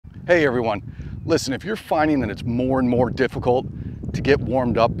Hey everyone, listen, if you're finding that it's more and more difficult to get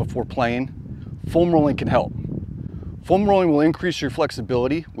warmed up before playing, foam rolling can help. Foam rolling will increase your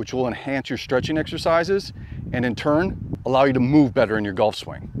flexibility, which will enhance your stretching exercises, and in turn, allow you to move better in your golf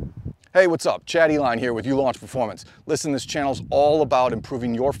swing. Hey, what's up? Chad Eline here with ULaunch Performance. Listen, this channel's all about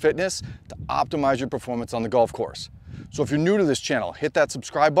improving your fitness to optimize your performance on the golf course. So if you're new to this channel, hit that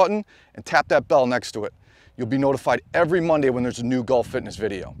subscribe button and tap that bell next to it. You'll be notified every Monday when there's a new golf fitness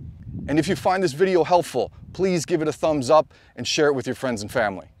video. And if you find this video helpful, please give it a thumbs up and share it with your friends and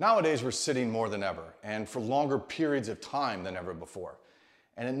family. Nowadays, we're sitting more than ever, and for longer periods of time than ever before.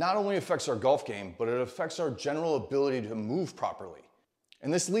 And it not only affects our golf game, but it affects our general ability to move properly.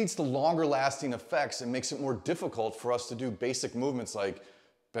 And this leads to longer lasting effects and makes it more difficult for us to do basic movements like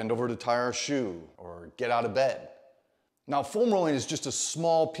bend over to tie our shoe or get out of bed. Now, foam rolling is just a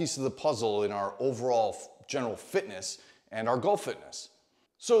small piece of the puzzle in our overall general fitness and our golf fitness.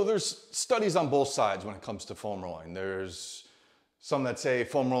 So there's studies on both sides when it comes to foam rolling. There's some that say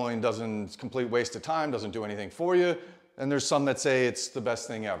foam rolling it's a complete waste of time, doesn't do anything for you. And there's some that say it's the best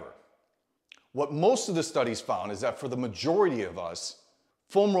thing ever. What most of the studies found is that for the majority of us,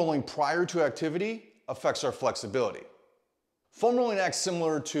 foam rolling prior to activity affects our flexibility. Foam rolling acts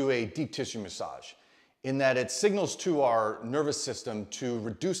similar to a deep tissue massage in that it signals to our nervous system to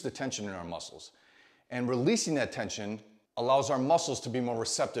reduce the tension in our muscles. And releasing that tension allows our muscles to be more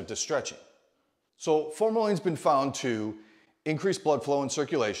receptive to stretching. So foam rolling has been found to increase blood flow and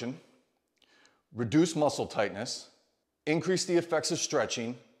circulation, reduce muscle tightness, increase the effects of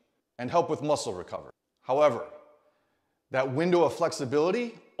stretching, and help with muscle recovery. However, that window of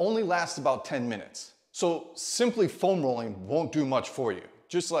flexibility only lasts about 10 minutes. So simply foam rolling won't do much for you,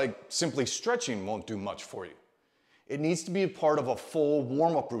 just like simply stretching won't do much for you. It needs to be a part of a full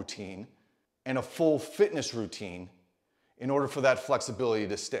warm-up routine and a full fitness routine in order for that flexibility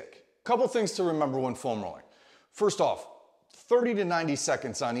to stick. A couple things to remember when foam rolling. First off, 30 to 90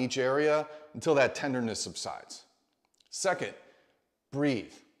 seconds on each area until that tenderness subsides. Second,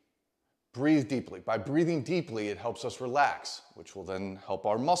 breathe. Breathe deeply. By breathing deeply, it helps us relax, which will then help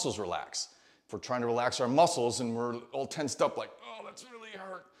our muscles relax. If we're trying to relax our muscles and we're all tensed up like, oh, that's really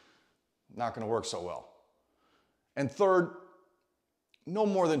hurt, not gonna work so well. And third, no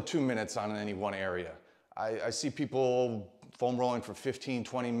more than 2 minutes on any one area. I see people foam rolling for 15,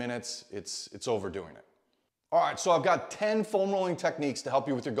 20 minutes. It's overdoing it. All right, so I've got 10 foam rolling techniques to help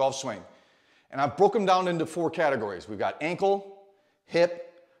you with your golf swing. And I've broken them down into 4 categories. We've got ankle,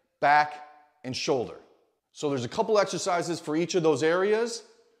 hip, back, and shoulder. So there's a couple exercises for each of those areas.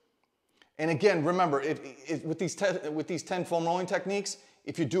 And again, remember, with these 10 foam rolling techniques,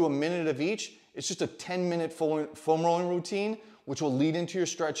 if you do a minute of each, it's just a 10-minute foam rolling routine, which will lead into your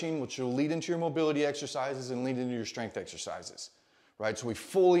stretching, which will lead into your mobility exercises and lead into your strength exercises, right? So we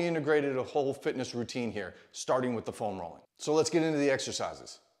fully integrated a whole fitness routine here, starting with the foam rolling. So let's get into the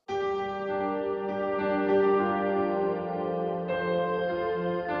exercises.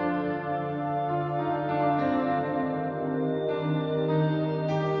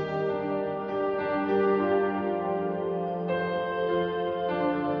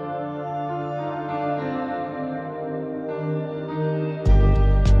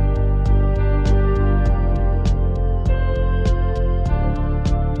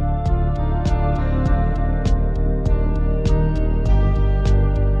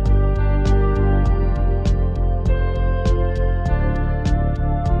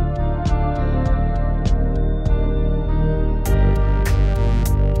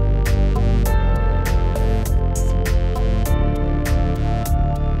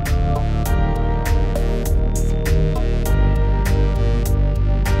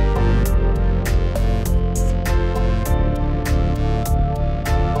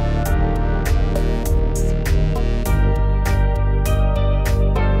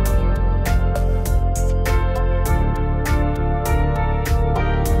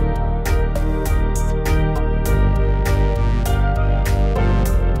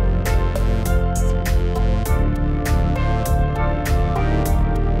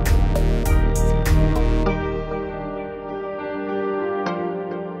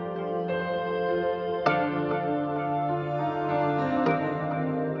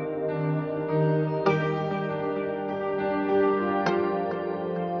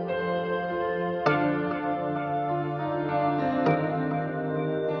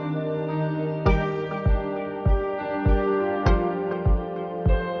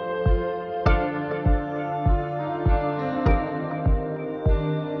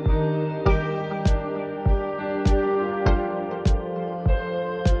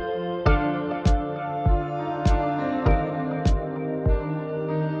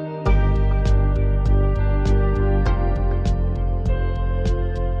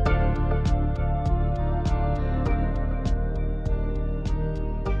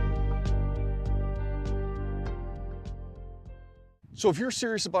 So if you're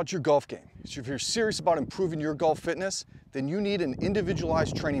serious about your golf game, if you're serious about improving your golf fitness, then you need an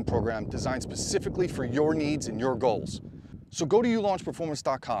individualized training program designed specifically for your needs and your goals. So go to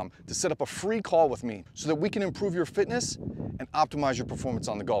ULaunchperformance.com to set up a free call with me so that we can improve your fitness and optimize your performance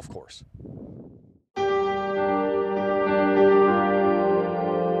on the golf course.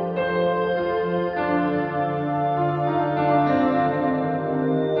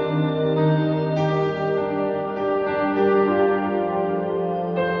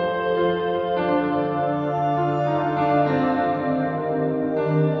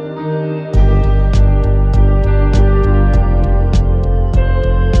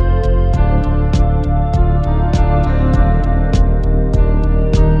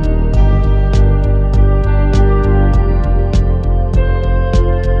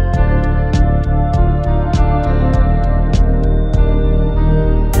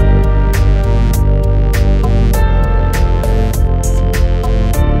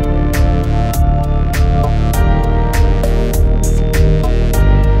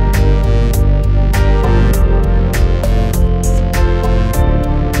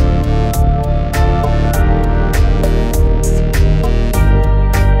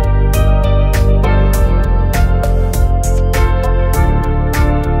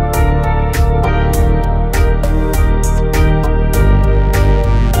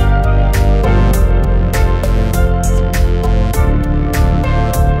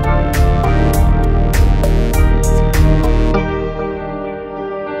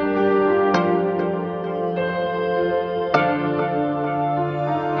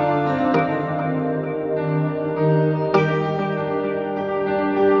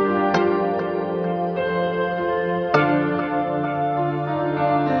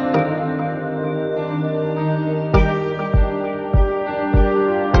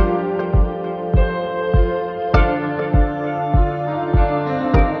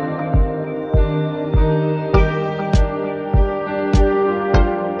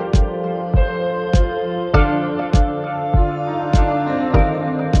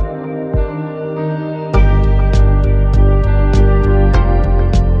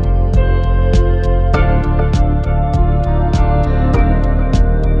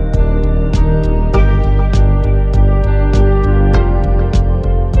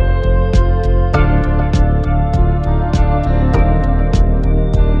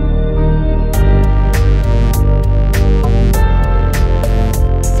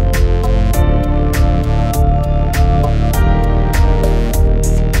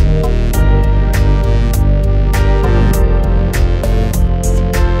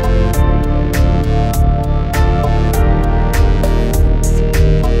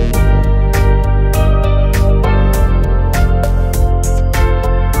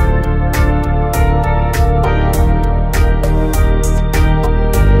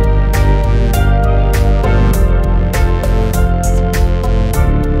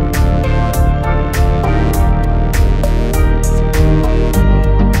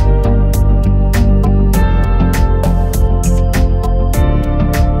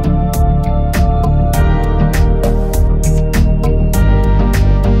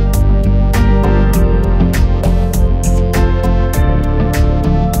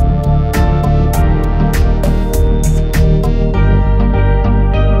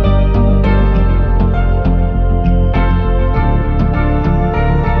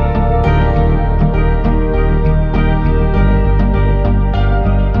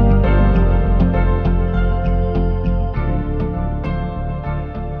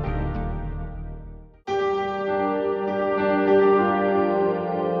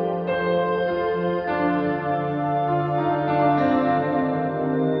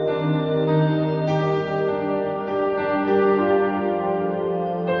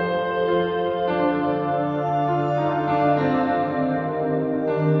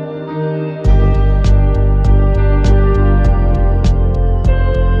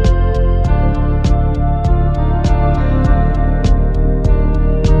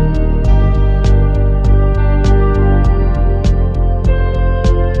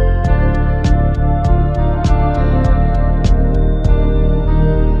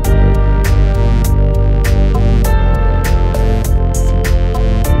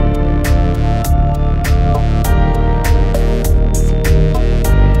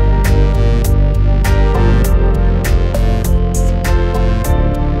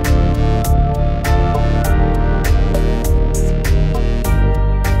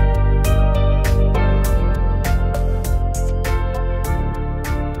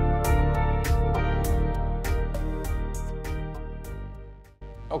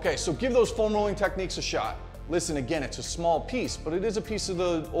 Okay, so give those foam rolling techniques a shot. Listen, again, it's a small piece, but it is a piece of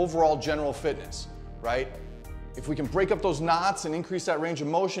the overall general fitness, right? If we can break up those knots and increase that range of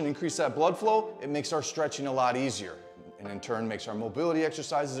motion, increase that blood flow, it makes our stretching a lot easier. And in turn makes our mobility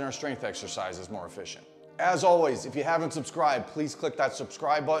exercises and our strength exercises more efficient. As always, if you haven't subscribed, please click that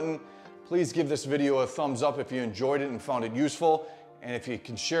subscribe button. Please give this video a thumbs up if you enjoyed it and found it useful. And if you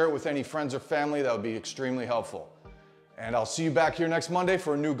can share it with any friends or family, that would be extremely helpful. And I'll see you back here next Monday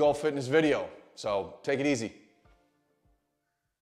for a new golf fitness video. So take it easy.